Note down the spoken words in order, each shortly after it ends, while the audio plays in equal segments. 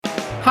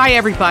Hi,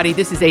 everybody.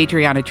 This is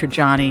Adriana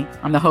Trajani.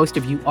 I'm the host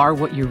of You Are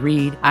What You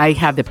Read. I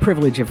have the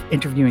privilege of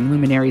interviewing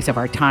luminaries of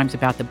our times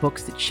about the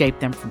books that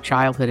shaped them from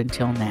childhood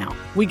until now.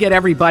 We get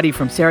everybody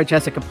from Sarah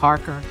Jessica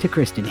Parker to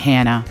Kristen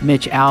Hanna,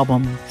 Mitch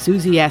Albom,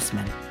 Susie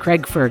Essman,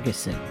 Craig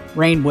Ferguson,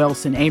 Rainn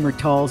Wilson, Amor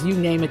Tolls, you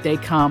name it, they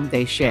come,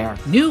 they share.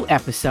 New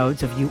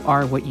episodes of You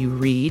Are What You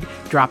Read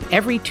drop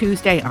every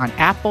Tuesday on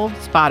Apple,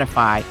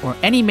 Spotify, or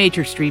any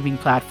major streaming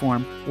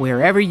platform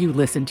wherever you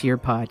listen to your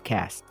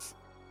podcasts.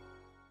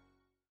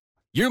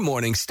 Your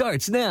morning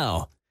starts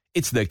now.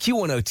 It's the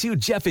Q102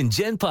 Jeff and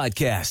Jen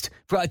podcast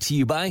brought to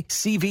you by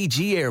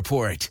CVG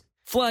Airport.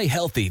 Fly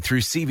healthy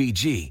through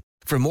CVG.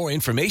 For more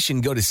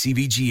information, go to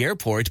CVG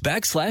Airport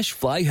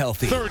 /fly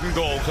healthy. 3rd and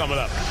goal coming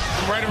up.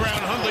 Right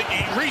around Hundley. He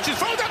reaches.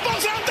 Oh, that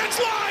ball's out.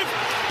 That's live.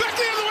 Back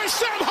the other way.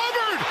 Sam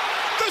Hubbard.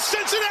 The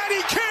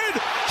Cincinnati Kid.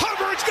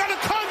 Hubbard's got a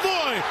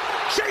convoy.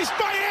 Chased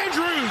by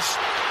Andrews.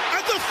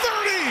 At the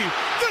 30.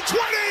 The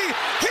 20.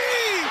 He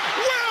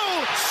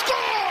will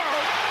score.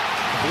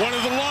 One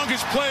of the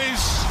longest plays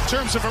in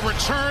terms of a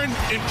return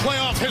in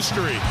playoff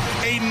history.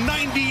 A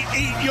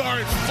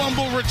 98-yard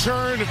fumble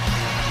return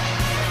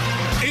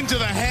into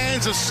the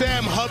hands of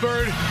Sam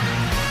Hubbard,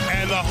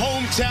 and the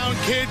hometown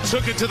kid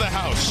took it to the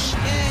house.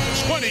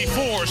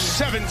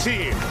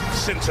 24-17,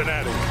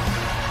 Cincinnati.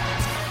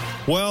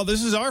 Well,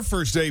 this is our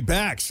first day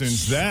back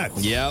since that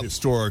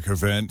historic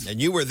event.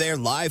 And you were there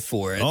live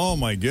for it. Oh,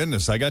 my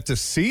goodness. I got to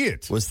see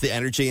it. Was the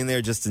energy in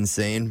there just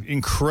insane?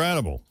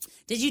 Incredible.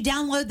 Did you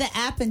download the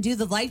app and do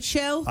the light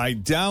show? I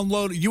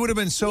downloaded. You would have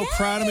been so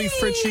proud of me,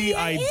 Fritchie.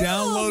 I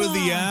downloaded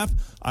the app.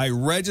 I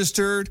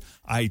registered.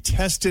 I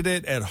tested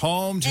it at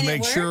home to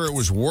make sure it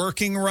was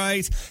working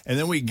right. And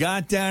then we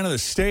got down to the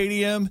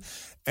stadium,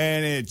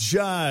 and it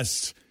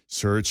just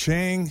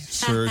searching,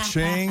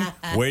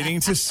 waiting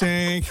to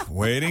sync.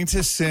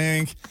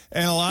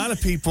 And a lot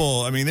of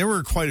people, I mean, there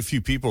were quite a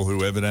few people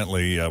who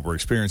evidently were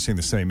experiencing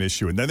the same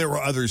issue. And then there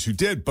were others who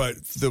did.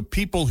 But the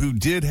people who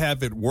did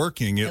have it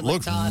working, it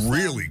looked awesome.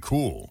 Really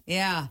cool.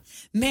 Yeah.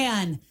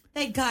 Man.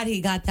 Thank God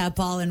he got that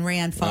ball and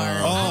ran far.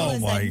 Oh,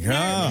 my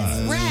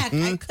God. Wreck.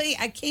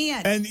 I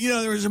can't. And, you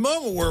know, there was a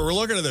moment where we're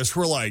looking at this.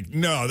 We're like,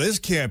 no, this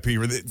can't be.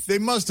 They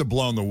must have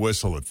blown the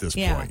whistle at this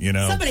point, you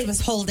know. Somebody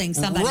was holding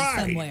somebody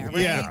somewhere, right?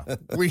 Yeah.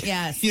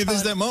 Yes. Yeah,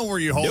 there's that moment where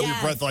you hold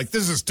your breath like,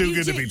 this is too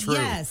good to be true.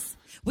 Yes.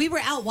 We were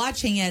out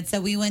watching it,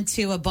 so we went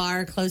to a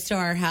bar close to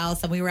our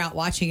house, and we were out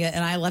watching it,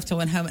 and I left and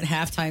went home at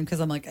halftime because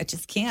I'm like, I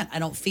just can't. I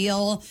don't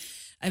feel.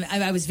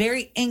 I was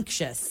very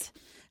anxious.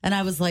 And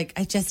I was like,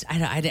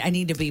 I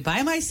need to be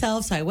by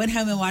myself. So I went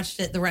home and watched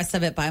it, the rest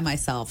of it by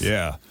myself.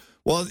 Yeah.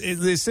 Well,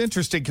 it's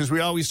interesting because we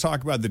always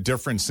talk about the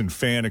difference in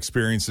fan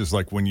experiences,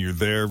 like when you're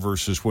there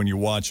versus when you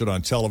watch it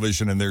on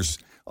television. And there's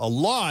a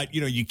lot, you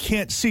know, you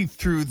can't see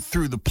through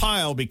the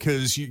pile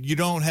because you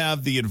don't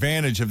have the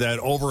advantage of that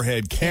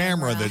overhead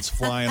camera that's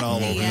flying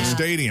all over the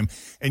stadium.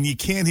 And you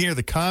can't hear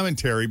the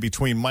commentary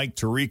between Mike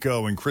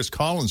Tirico and Chris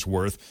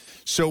Collinsworth.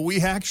 So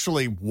we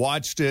actually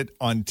watched it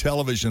on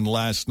television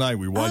last night.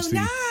 We watched the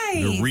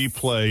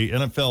replay.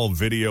 NFL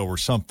video or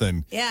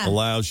something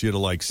allows you to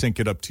like sync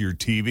it up to your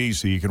TV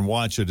so you can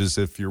watch it as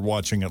if you're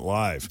watching it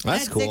live.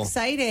 That's cool. That's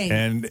exciting.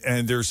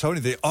 And there's so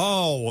many.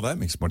 Well, that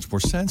makes much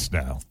more sense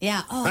now.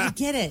 Yeah. Oh, I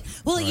get it.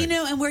 Well, you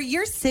know, and where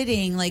you're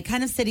sitting, like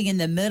kind of sitting in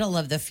the middle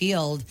of the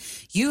field,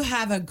 you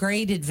have a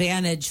great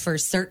advantage for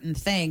certain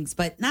things,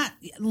 but not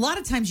a lot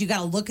of times you got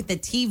to look at the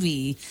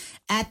TV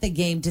at the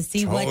game to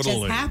see what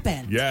just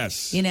happened.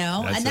 Yes. You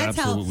know, that's and that's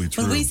how true.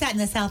 when we sat in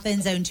the south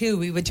end zone too,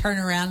 we would turn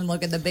around and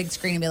look at the big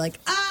screen and be like,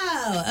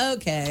 oh,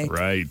 okay.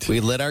 Right.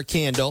 We lit our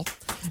candle,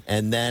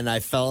 and then I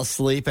fell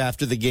asleep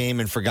after the game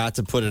and forgot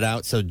to put it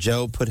out, so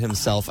Joe put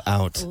himself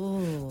out.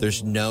 Ooh.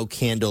 There's no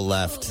candle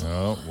left.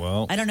 Oh,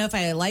 well. I don't know if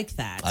I like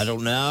that. I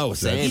don't know.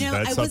 Same. You know,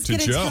 I was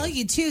going to tell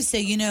you too, so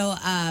you know.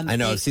 I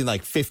know, I've seen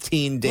like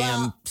 15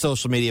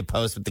 social media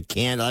posts with the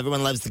candle.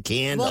 Everyone loves the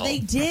candle. Well, they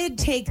did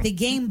take the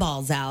game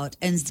balls out,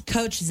 and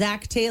Coach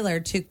Zach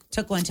Taylor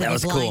took one to the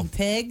Blind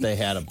Pig. They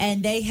had them.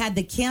 And they had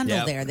the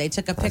candle there. They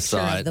took a picture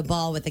of the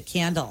ball with the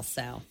candle,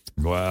 so.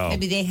 Wow.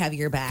 Maybe they have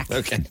your back.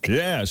 Okay.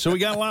 Yeah, so we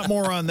got a lot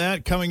more on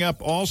that coming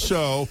up.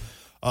 Also,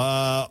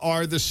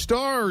 are the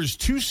stars,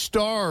 2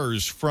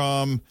 stars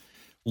from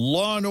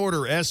Law & Order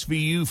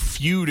SVU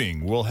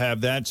feuding? We'll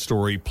have that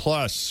story.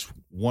 Plus,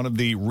 one of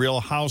the Real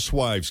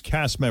Housewives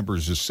cast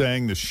members is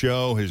saying the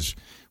show has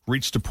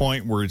reached a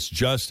point where it's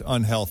just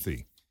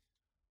unhealthy.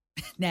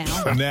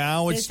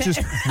 Now it's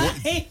just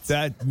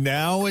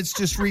now it's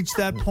just reached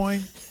that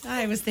point.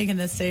 I was thinking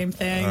the same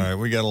thing. All right,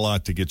 we got a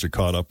lot to get you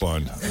caught up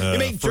on.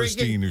 First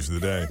news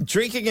of the day.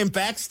 Drinking and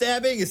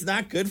backstabbing is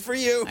not good for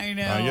you. I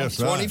know. I guess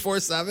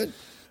 24/7.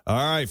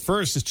 All right,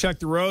 first let's check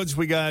the roads.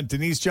 We got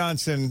Denise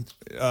Johnson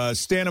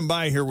standing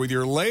by here with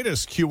your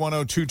latest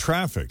Q102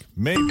 traffic.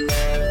 My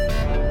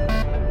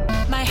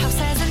house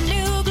has a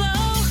new glow.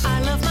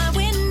 I love my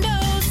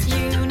windows.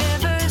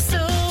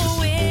 Universal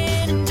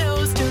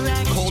Windows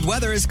Direct. Cold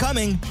weather is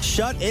coming.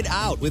 Shut it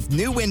out with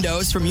new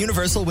windows from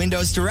Universal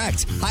Windows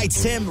Direct. Hi,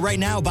 Tim. Right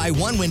now, buy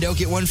one window,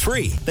 get one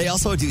free. They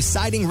also do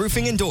siding,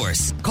 roofing, and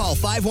doors. Call call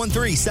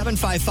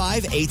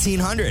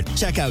 513-755-1800.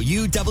 Check out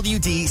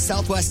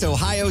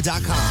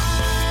uwdsouthwestohio.com.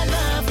 I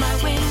love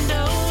my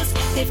windows.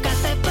 They've got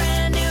that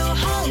brand new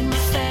home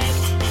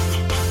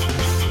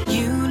effect.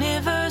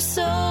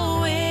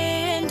 Universal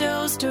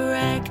Windows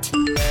Direct.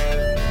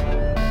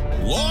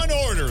 Law and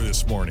Order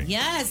this morning.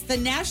 Yes, the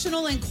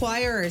National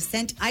Enquirer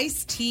sent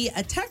Ice-T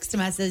a text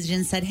message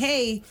and said,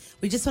 hey,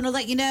 we just want to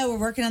let you know we're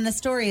working on the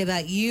story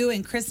about you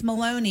and Chris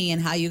Maloney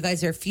and how you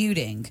guys are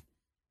feuding.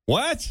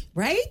 What?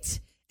 Right?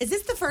 Is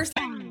this the first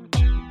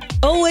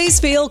Always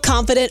feel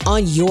confident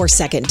on your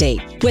second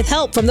date. With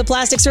help from the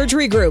Plastic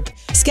Surgery Group.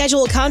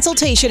 Schedule a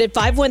consultation at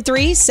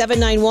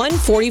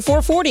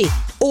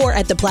 513-791-4440 or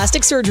at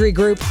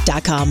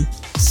theplasticsurgerygroup.com.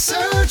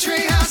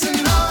 Surgery has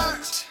an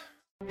art.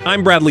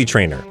 I'm Bradley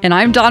Trainer. And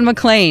I'm Don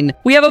McClain.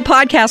 We have a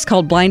podcast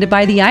called Blinded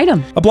by the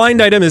Item. A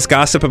blind item is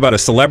gossip about a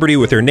celebrity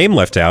with their name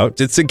left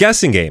out. It's a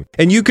guessing game,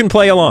 and you can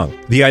play along.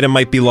 The item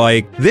might be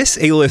like, this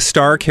A-list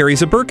star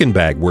carries a Birkin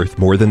bag worth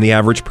more than the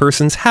average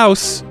person's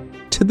house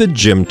to the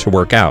gym to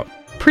work out.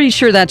 Pretty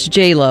sure that's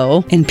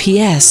J-Lo. And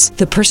P.S.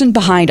 the person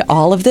behind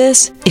all of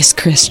this is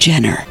Kris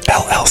Jenner,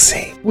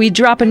 LLC. We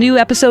drop a new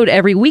episode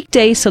every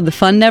weekday so the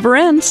fun never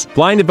ends.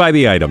 Blinded by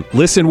the Item.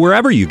 Listen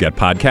wherever you get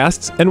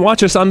podcasts and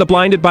watch us on the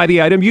Blinded by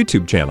the Item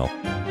YouTube channel.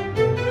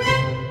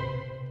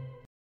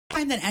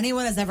 time that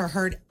anyone has ever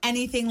heard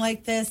anything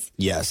like this?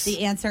 Yes.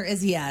 The answer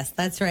is yes.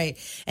 That's right.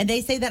 And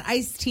they say that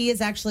Ice-T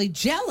is actually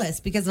jealous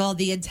because of all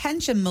the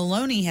attention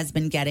Maloney has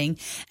been getting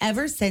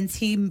ever since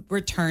he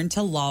returned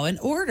to Law and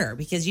Order.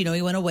 Because, you know,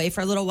 he went away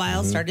for a little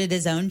while, started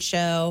his own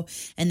show,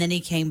 and then he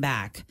came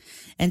back.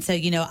 And so,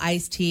 you know,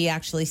 Ice-T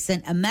actually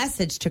sent a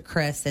message to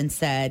Chris and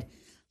said,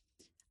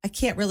 I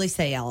can't really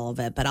say all of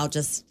it, but I'll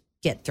just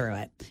get through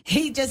it.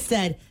 He just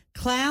said,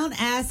 clown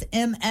ass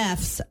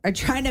MFs are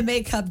trying to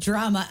make up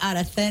drama out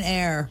of thin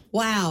air.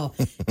 Wow.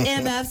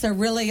 MFs are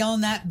really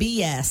on that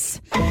BS.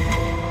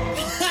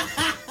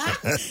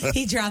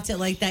 He dropped it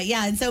like that.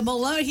 Yeah. And so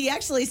Maloney, he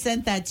actually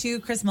sent that to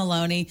Chris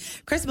Maloney.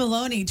 Chris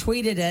Maloney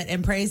tweeted it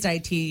and praised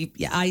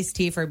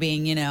Ice-T for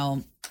being, you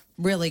know,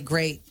 really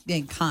great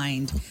and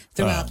kind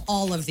throughout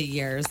all of the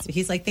years.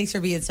 He's like, thanks for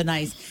being so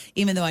nice,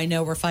 even though I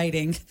know we're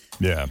fighting.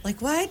 Yeah.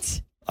 Like,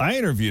 what? I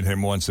interviewed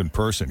him once in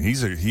person.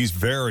 He's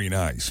very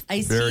nice.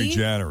 Ice-T? Very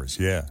generous.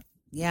 Yeah.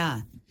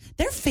 Yeah.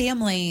 Their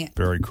family.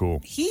 Very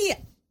cool. He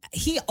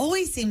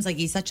always seems like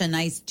he's such a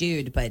nice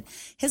dude, but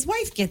his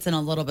wife gets in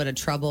a little bit of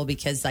trouble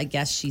because I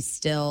guess she's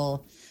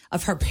still,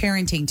 of her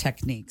parenting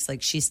techniques,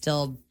 like she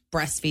still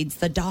breastfeeds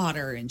the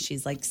daughter and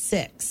she's like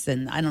 6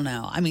 and I don't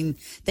know. I mean,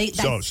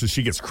 so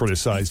she gets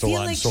criticized a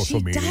lot on social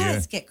media. She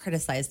does get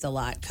criticized a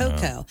lot.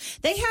 Coco.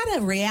 They had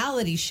a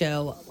reality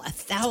show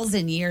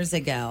 1,000 years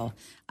ago.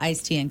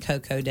 Ice-T and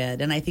Coco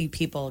did. And I think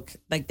people,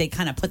 like, they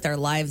kind of put their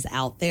lives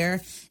out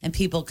there and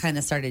people kind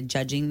of started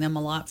judging them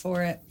a lot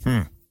for it.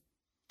 But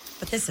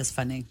this is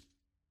funny.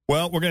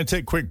 Well, we're going to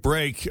take a quick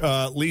break.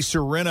 Lisa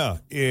Rinna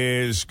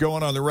is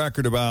going on the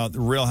record about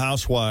the Real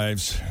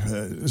Housewives,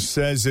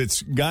 says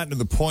it's gotten to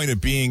the point of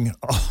being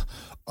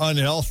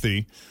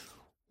unhealthy.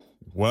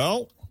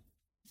 Well,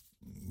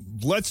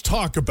 let's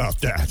talk about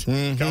that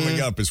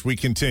coming up as we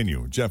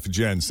continue. Jeff and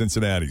Jen,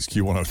 Cincinnati's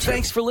Q102.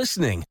 Thanks for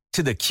listening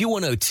to the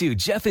Q102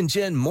 Jeff and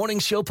Jen Morning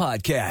Show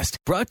podcast,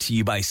 brought to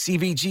you by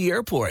CVG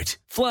Airport.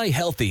 Fly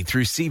healthy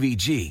through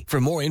CVG. For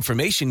more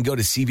information, go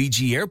to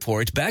CVG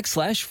Airport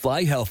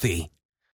 /fly healthy.